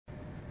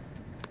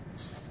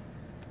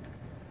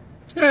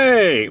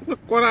Hey, look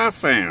what I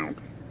found.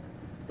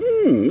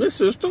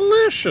 This is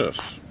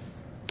delicious.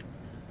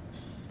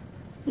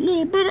 A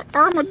little bit of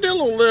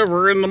armadillo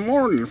liver in the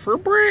morning for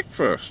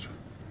breakfast.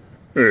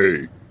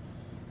 Hey,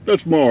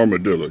 that's my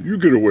armadillo. You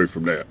get away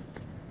from that.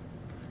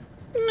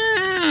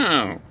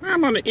 No,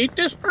 I'm gonna eat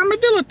this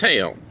armadillo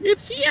tail.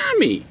 It's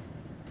yummy.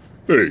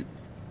 Hey,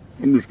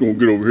 I'm just gonna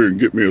get over here and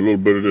get me a little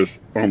bit of this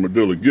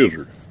armadillo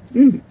gizzard.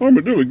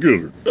 Armadillo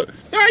gizzard.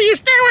 No, you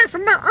stay away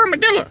from my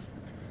armadillo.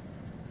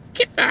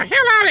 Get the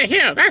hell out of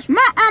here. That's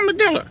my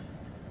armadillo.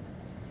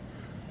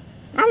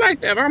 I like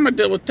that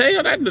armadillo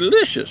tail. That's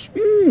delicious.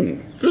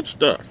 Good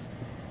stuff.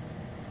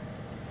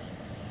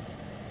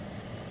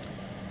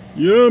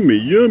 Yummy,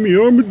 yummy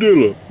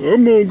armadillo.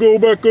 I'm gonna go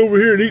back over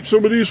here and eat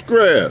some of these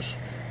grass.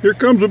 Here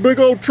comes a big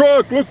old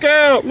truck. Look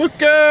out,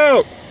 look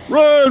out.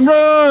 Run,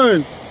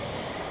 run.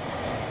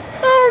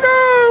 Oh no,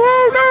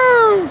 oh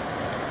no.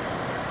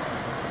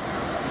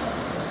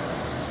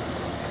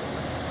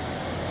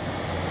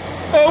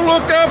 Oh,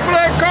 look out for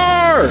that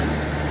car!